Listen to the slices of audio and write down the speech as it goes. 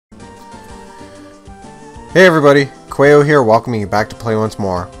Hey everybody, Quayo here, welcoming you back to Play Once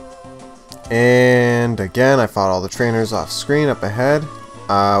More. And again, I fought all the trainers off screen up ahead,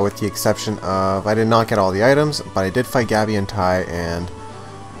 with the exception of, I did not get all the items, but I did fight Gabby and Ty, and,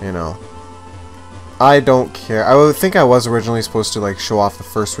 you know, I don't care. I would think I was originally supposed to like show off the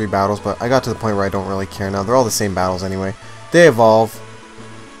first 3 battles, but I got to the point where I don't really care now. They're all the same battles anyway. They evolve,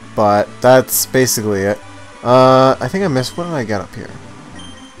 but that's basically it. I think I missed, what did I get up here?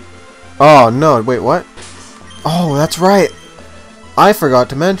 Oh no, wait, what? Oh, that's right. I forgot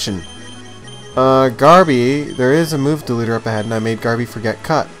to mention. Garby, there is a move deleter up ahead, and I made Garby forget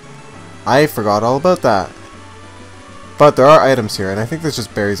cut. I forgot all about that. But there are items here, and I think there's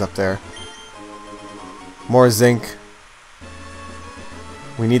just berries up there. More zinc.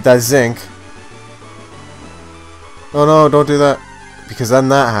 We need that zinc. Oh no, don't do that. Because then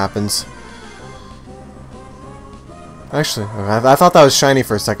that happens. Actually, I thought that was shiny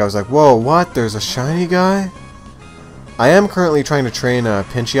for a sec. I was like, whoa, what? There's a shiny guy? I am currently trying to train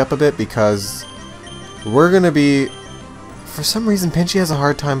Pinchy up a bit because we're going to be... For some reason, Pinchy has a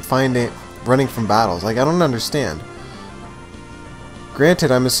hard time running from battles. Like, I don't understand.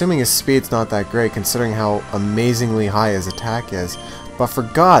 Granted, I'm assuming his speed's not that great considering how amazingly high his attack is. But for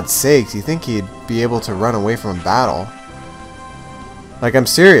God's sakes, you think he'd be able to run away from a battle? Like, I'm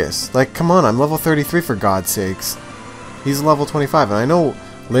serious. Like, come on, I'm level 33 for God's sakes. He's level 25, and I know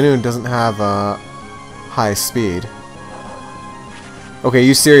Linoone doesn't have high speed. Okay,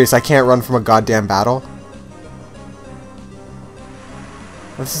 you serious? I can't run from a goddamn battle?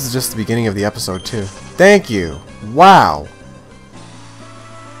 This is just the beginning of the episode, too. Thank you! Wow!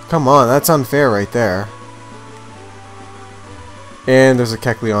 Come on, that's unfair right there. And there's a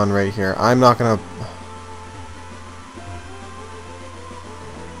Kecleon right here. I'm not gonna...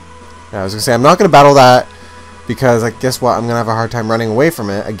 Yeah, I was gonna say, I'm not gonna battle that because, like, guess what? I'm gonna have a hard time running away from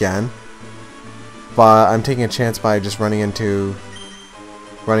it again. But I'm taking a chance by just running through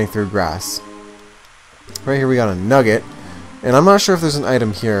grass. Right here we got a nugget. And I'm not sure if there's an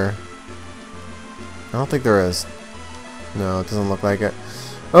item here. I don't think there is. No, it doesn't look like it.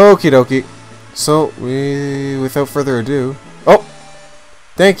 Okie dokie. So, without further ado... Oh!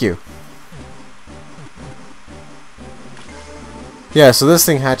 Thank you! Yeah, so this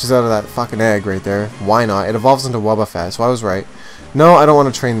thing hatches out of that fucking egg right there. Why not? It evolves into Wobbuffet, so I was right. No, I don't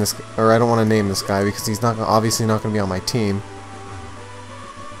want to train this... Or I don't want to name this guy because he's obviously not going to be on my team.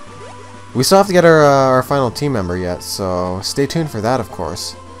 We still have to get our final team member yet, so stay tuned for that, of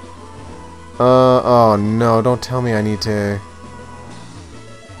course. Oh no, don't tell me I need to...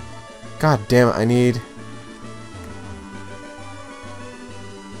 God damn it, I need...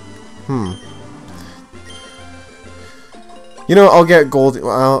 You know, I'll get Gold...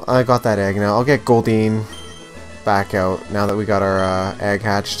 Well, I got that egg now. I'll get Goldeen back out now that we got our egg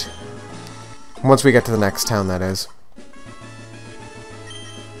hatched. Once we get to the next town, that is.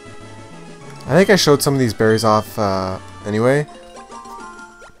 I think I showed some of these berries off anyway,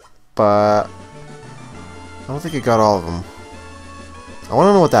 but I don't think it got all of them. I want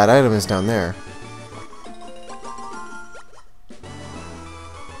to know what that item is down there.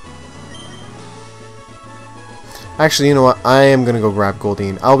 Actually, you know what? I am going to go grab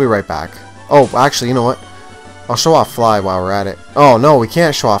Goldeen. I'll be right back. Oh, actually, you know what? I'll show off Fly while we're at it. Oh, no, we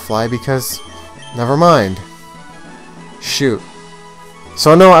can't show off Fly because... Never mind. Shoot.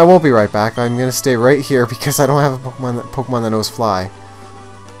 So no, I won't be right back. I'm gonna stay right here because I don't have a Pokemon that knows Fly.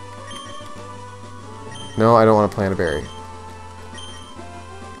 No, I don't want to plant a berry.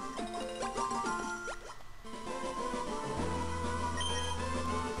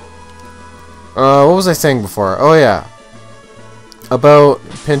 What was I saying before? Oh yeah, about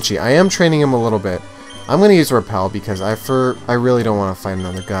Pinchy. I am training him a little bit. I'm gonna use Repel because I really don't want to fight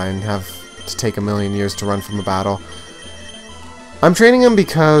another guy and have to take a million years to run from a battle. I'm training him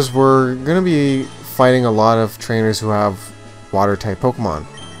because we're going to be fighting a lot of trainers who have water-type Pokemon.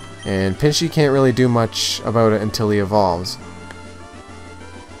 And Pinchy can't really do much about it until he evolves.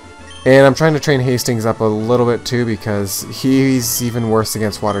 And I'm trying to train Hastings up a little bit too because he's even worse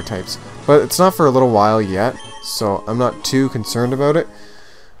against water types. But it's not for a little while yet, so I'm not too concerned about it.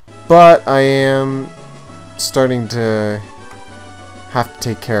 But I am starting to have to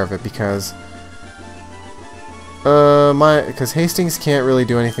take care of it because... because Hastings can't really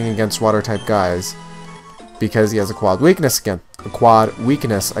do anything against water-type guys because he has a quad weakness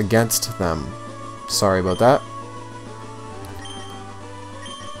against them. Sorry about that.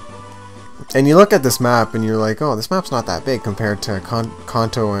 And you look at this map and you're like, oh, this map's not that big compared to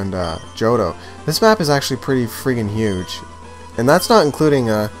Kanto and Johto. This map is actually pretty friggin' huge, and that's not including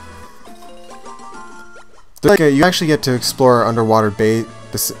you actually get to explore underwater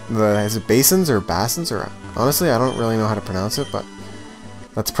is it basins or basins, or honestly I don't really know how to pronounce it, but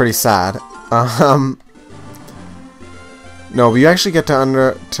that's pretty sad. No, but you actually get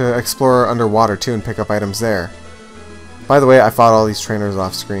to explore underwater too and pick up items there. By the way, I fought all these trainers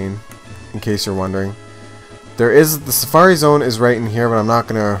off screen, in case you're wondering. The Safari Zone is right in here, but I'm not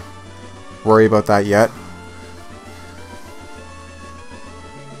gonna worry about that yet.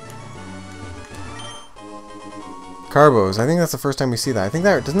 Carbos, I think that's the first time we see that. I think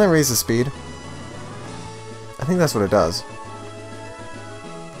that, doesn't that raise the speed? I think that's what it does.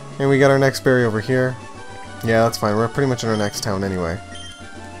 And we got our next berry over here. Yeah, that's fine. We're pretty much in our next town anyway.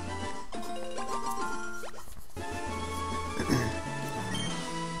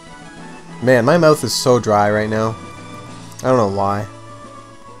 Man, my mouth is so dry right now. I don't know why.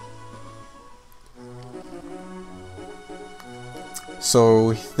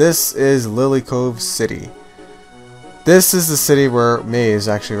 So, this is Lily Cove City. This is the city where May is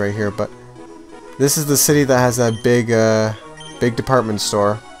actually right here, but this is the city that has a big department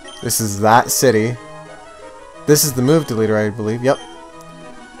store. This is that city. This is the move deleter, I believe. Yep.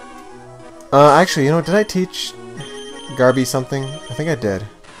 Actually, you know, did I teach Garby something? I think I did.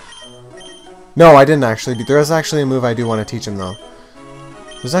 No, I didn't actually. There is actually a move I do want to teach him, though.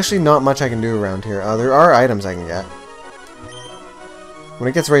 There's actually not much I can do around here. There are items I can get. When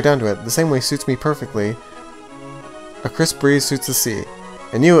it gets right down to it, the same way suits me perfectly. A crisp breeze suits the sea.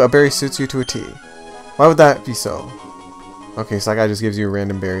 And you, a berry suits you to a T. Why would that be so? Okay, so that guy just gives you a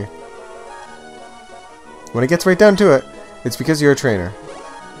random berry. When it gets right down to it, it's because you're a trainer.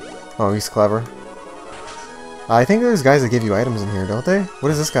 Oh, he's clever. I think there's guys that give you items in here, don't they? What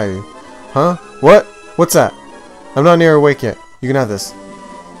does this guy do? Huh? What? What's that? I'm not near awake yet. You can have this.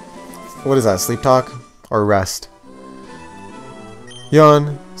 What is that? Sleep talk? Or rest?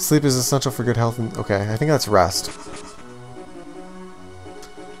 Yawn. Sleep is essential for good health. And okay, I think that's rest.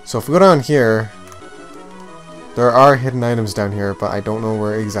 So if we go down here, there are hidden items down here, but I don't know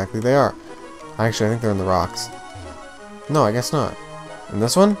where exactly they are. Actually, I think they're in the rocks. No, I guess not. And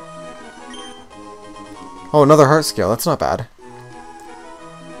this one? Oh, another heart scale. That's not bad.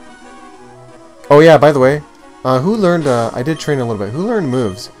 Oh yeah, by the way, who learned, I did train a little bit. Who learned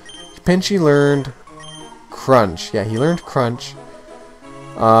moves? Pinchy learned Crunch. Yeah, he learned Crunch.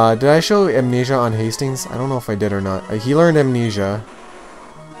 Did I show Amnesia on Hastings? I don't know if I did or not. He learned Amnesia.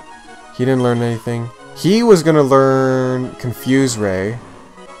 He didn't learn anything. He was gonna learn Confuse Ray.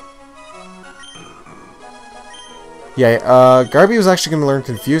 Yeah, Garby was actually gonna learn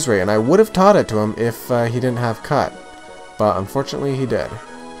Confuse Ray, and I would have taught it to him if he didn't have Cut. But unfortunately, he did.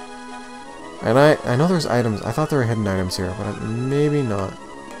 And I know there's items. I thought there were hidden items here, but maybe not.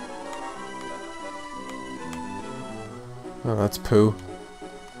 Oh, that's poo.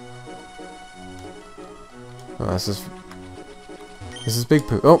 Oh, this is big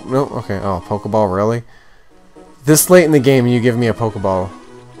poo. Oh, no, okay. Oh, Pokeball, really? This late in the game, you give me a Pokeball.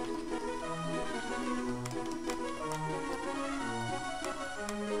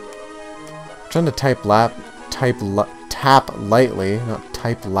 I'm trying to tap lightly, not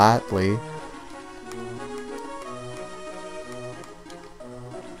type latly.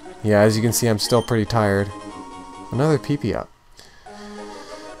 Yeah, as you can see, I'm still pretty tired. Another PP up.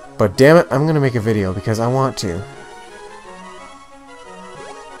 But damn it, I'm gonna make a video because I want to.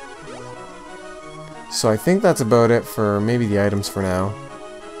 So I think that's about it for maybe the items for now.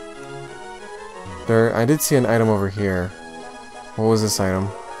 I did see an item over here. What was this item?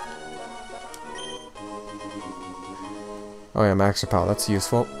 Oh yeah, Max Repel, that's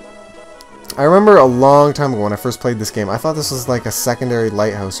useful. I remember a long time ago when I first played this game, I thought this was like a secondary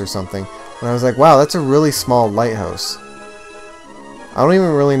lighthouse or something. And I was like, wow, that's a really small lighthouse. I don't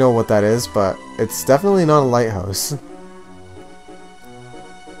even really know what that is, but it's definitely not a lighthouse.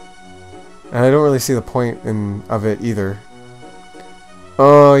 And I don't really see the point of it either.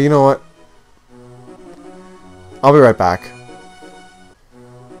 Oh, you know what? I'll be right back.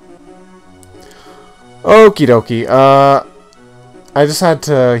 Okie dokie. I just had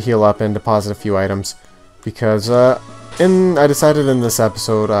to heal up and deposit a few items because I decided in this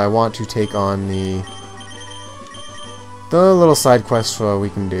episode I want to take on the little side quest we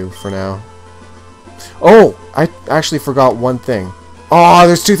can do for now. Oh, I actually forgot one thing. Oh,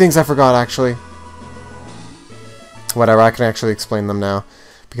 there's two things I forgot actually. Whatever, I can actually explain them now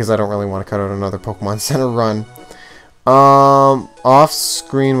because I don't really want to cut out another Pokemon Center run. Off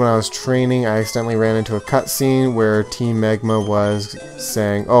screen when I was training, I accidentally ran into a cutscene where Team Magma was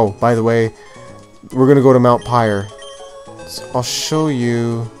saying, oh, by the way, we're gonna go to Mount Pyre. So I'll show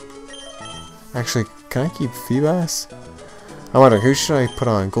you. Actually, can I keep Feebas? I wonder, who should I put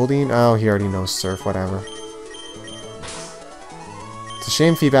on? Goldeen? Oh, he already knows Surf, whatever. To a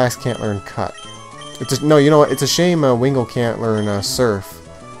shame Feebax can't learn Cut. No, you know what? It's a shame Wingull can't learn Surf,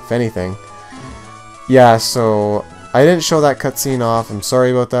 if anything. Yeah, so I didn't show that cutscene off. I'm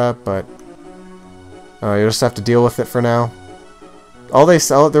sorry about that, but you'll just have to deal with it for now.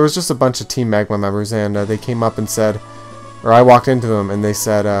 There was just a bunch of Team Magma members, and they came up and said, or I walked into them, and they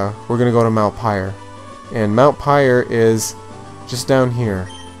said, we're gonna go to Mount Pyre. And Mount Pyre is just down here.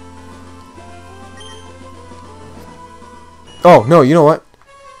 Oh, no, you know what?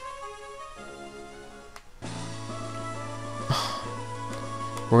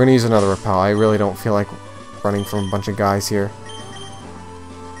 We're gonna use another repel. I really don't feel like running from a bunch of guys here.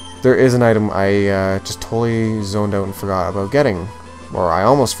 There is an item I just totally zoned out and forgot about getting. Or I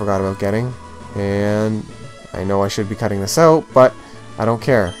almost forgot about getting. And I know I should be cutting this out, but I don't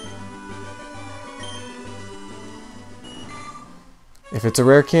care. If it's a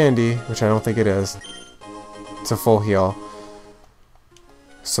rare candy, which I don't think it is, it's a full heal.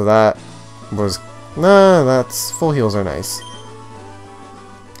 So that was... Nah, that's... Full heals are nice.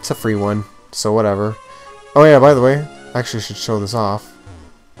 It's a free one, so whatever. Oh yeah, by the way, I actually should show this off.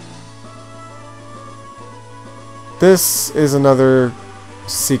 This is another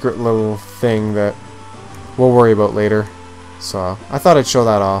secret little thing that we'll worry about later. So, I thought I'd show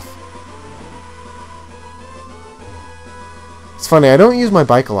that off. It's funny, I don't use my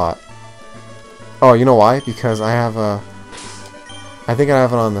bike a lot. Oh, you know why? Because I have a... I think I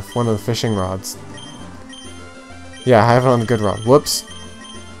have it on one of the fishing rods. Yeah, I have it on the good rod. Whoops.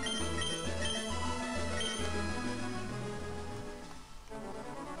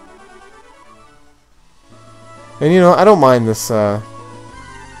 And you know, I don't mind this, you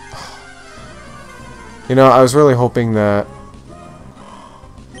know, I was really hoping that,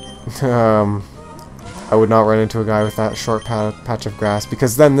 I would not run into a guy with that short patch of grass,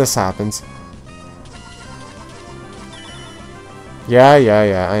 because then this happens.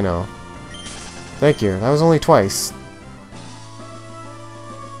 Yeah, I know. Thank you, that was only twice.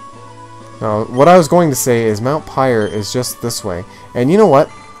 Now, what I was going to say is Mount Pyre is just this way. And you know what?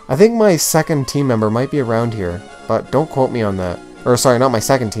 I think my second team member might be around here, but don't quote me on that. Or sorry, not my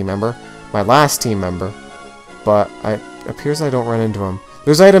second team member, my last team member. But it appears I don't run into him.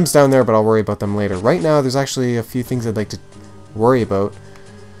 There's items down there, but I'll worry about them later. Right now, there's actually a few things I'd like to worry about.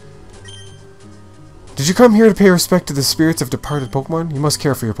 Did you come here to pay respect to the spirits of departed Pokemon? You must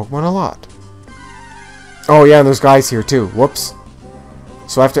care for your Pokemon a lot. Oh yeah, and there's guys here too. Whoops.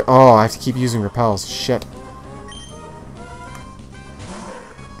 So I have to... Oh, I have to keep using repels. Shit.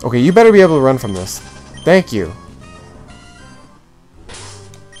 Okay, you better be able to run from this. Thank you.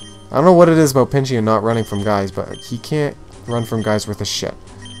 I don't know what it is about Pinchy not running from guys, but he can't run from guys worth a shit.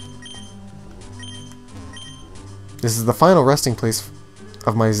 This is the final resting place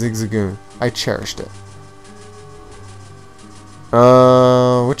of my Zigzagoon. I cherished it.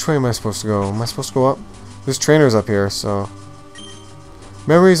 Which way am I supposed to go? Am I supposed to go up? There's trainers up here, so...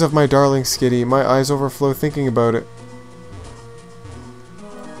 Memories of my darling Skitty. My eyes overflow thinking about it.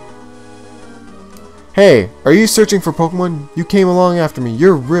 Hey, are you searching for Pokemon? You came along after me.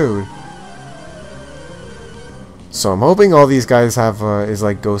 You're rude. So I'm hoping all these guys have is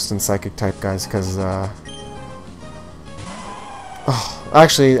like ghost and psychic type guys, because oh,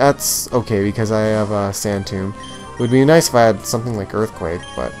 actually that's okay because I have Sand Tomb. It would be nice if I had something like Earthquake,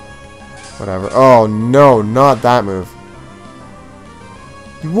 but whatever. Oh no, not that move.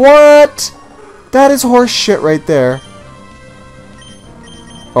 What? That is horse shit right there.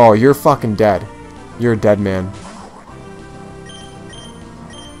 Oh, you're fucking dead. You're a dead man.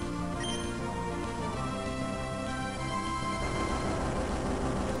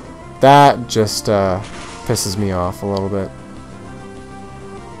 That just pisses me off a little bit.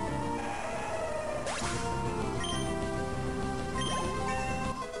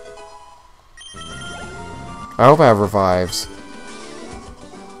 I hope I have revives.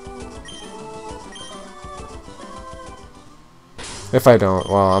 If I don't,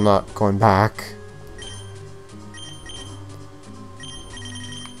 well, I'm not going back.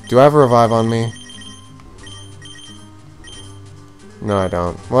 Do I have a revive on me? No, I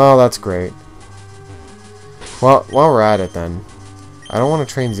don't. Well, that's great. Well, while we're at it then, I don't want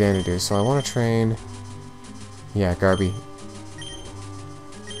to train Xanadu, so I want to train... Yeah, Garby.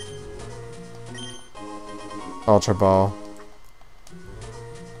 Ultra Ball.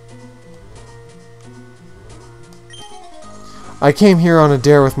 I came here on a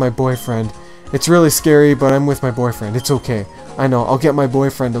dare with my boyfriend. It's really scary, but I'm with my boyfriend. It's okay. I know, I'll get my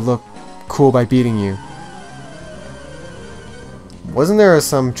boyfriend to look cool by beating you. Wasn't there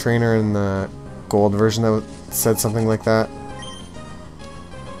some trainer in the gold version that said something like that?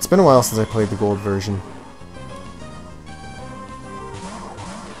 It's been a while since I played the gold version.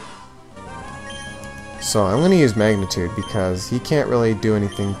 So I'm going to use Magnitude because he can't really do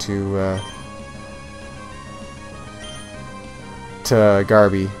anything to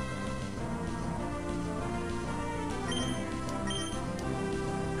Garby.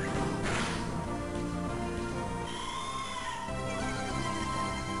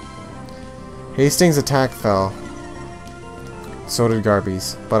 Hastings' attack fell. So did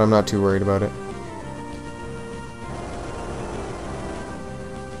Garby's, but I'm not too worried about it.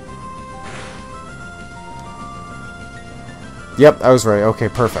 Yep, I was right. Okay,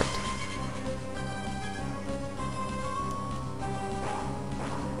 perfect.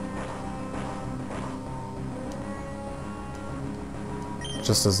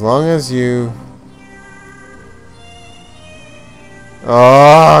 Just as long as you...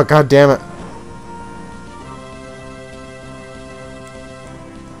 Oh, god damn it.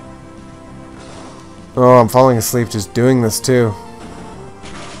 Oh, I'm falling asleep just doing this too.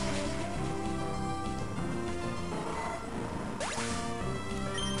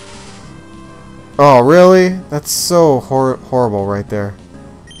 Oh, really? That's so horrible right there.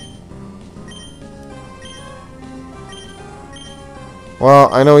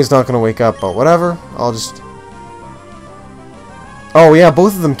 Well, I know he's not going to wake up, but whatever. I'll just... Oh, yeah,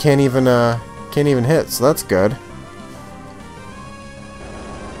 both of them can't even hit, so that's good.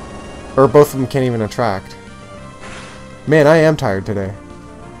 Or both of them can't even attract. Man, I am tired today.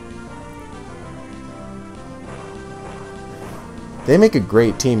 They make a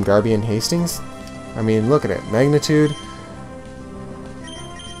great team, Garby and Hastings. I mean, look at it. Magnitude.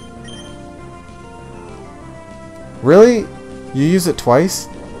 Really? You use it twice?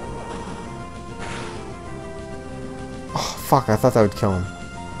 Oh, fuck. I thought that would kill him.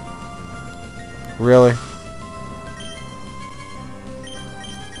 Really?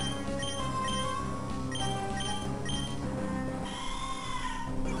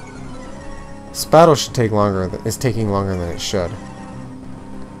 This battle should take longer. It's taking longer than it should.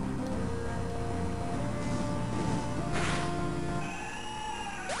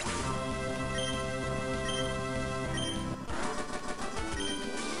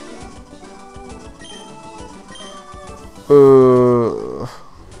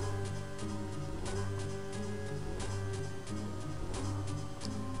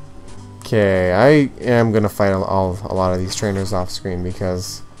 Okay, I am gonna fight a lot of these trainers off screen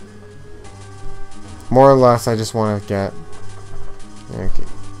because more or less I just want to get okay.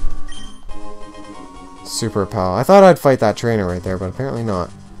 Super Pal. I thought I'd fight that trainer right there, but apparently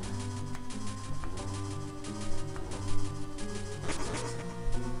not.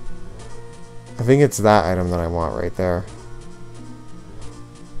 I think it's that item that I want right there.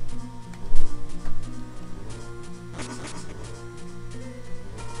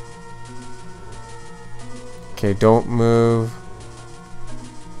 Okay, don't move.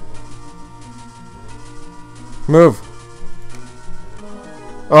 Move!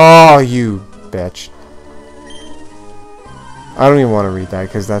 Oh, you bitch. I don't even want to read that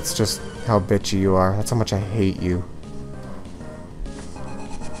because that's just how bitchy you are. That's how much I hate you.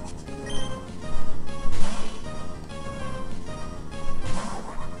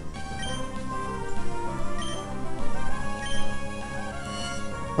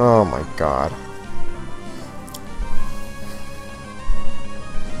 Oh my god.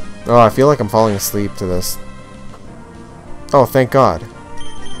 Oh, I feel like I'm falling asleep to this. Oh, thank God.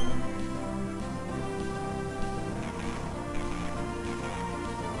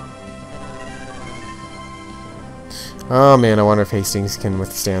 Oh man, I wonder if Hastings can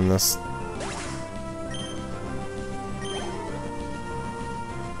withstand this.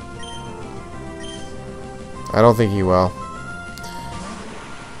 I don't think he will.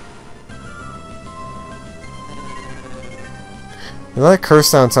 You know, that curse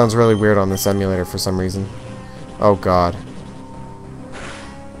sounds really weird on this emulator for some reason. Oh god.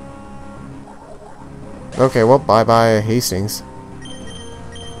 Okay, well, bye-bye Hastings.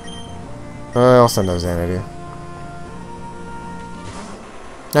 I'll send those Xanadu.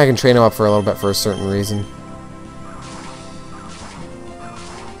 I can train him up for a little bit for a certain reason.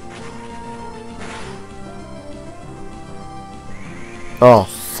 Oh,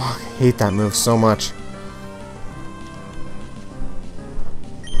 fuck. I hate that move so much.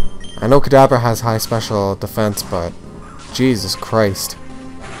 I know Kadabra has high special defense, but Jesus Christ.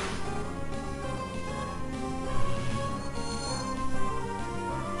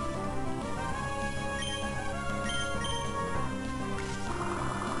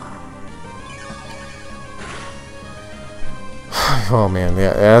 Oh man,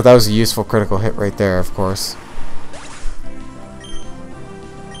 yeah, that was a useful critical hit right there, of course.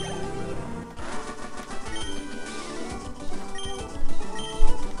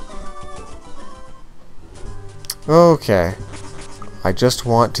 Okay. I just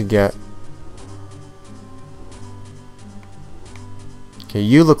want to get... Okay,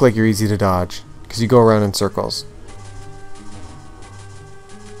 you look like you're easy to dodge, because you go around in circles.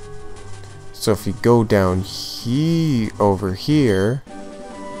 So if you go down over here...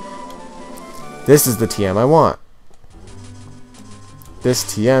 This is the TM I want. This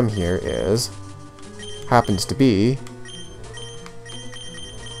TM here happens to be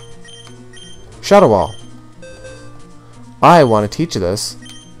Shadow Ball. I want to teach this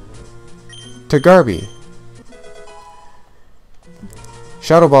to Garby.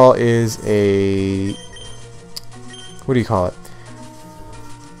 Shadow Ball is a... what do you call it?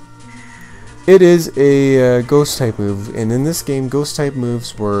 It is a ghost type move, and in this game ghost type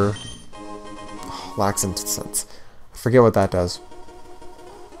moves were... lacks in sense. I forget what that does.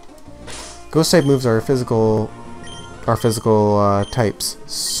 Ghost type moves are physical types,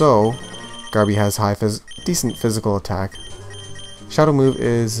 so Garby has decent physical attack. Shadow move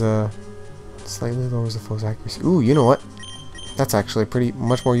is slightly lowers the foe's accuracy. Ooh, you know what? That's actually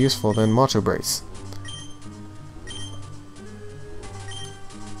much more useful than Macho Brace.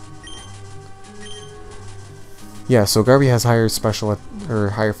 Yeah, so Garby has higher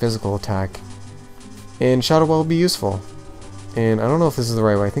higher physical attack, and Shadow Ball will be useful. And I don't know if this is the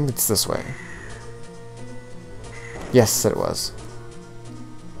right way. I think it's this way. Yes, it was.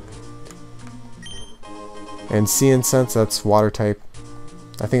 And See and Sense, that's water type.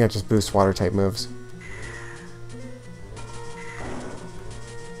 I think that just boosts water type moves.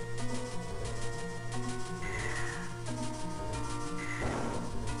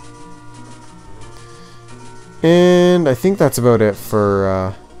 And I think that's about it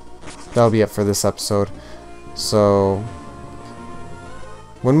for, that'll be it for this episode. So,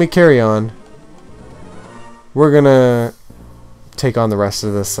 when we carry on, we're gonna take on the rest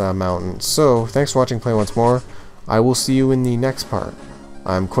of this mountain. So, thanks for watching Play Once More. I will see you in the next part.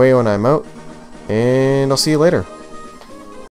 I'm Quayo and I'm out, and I'll see you later.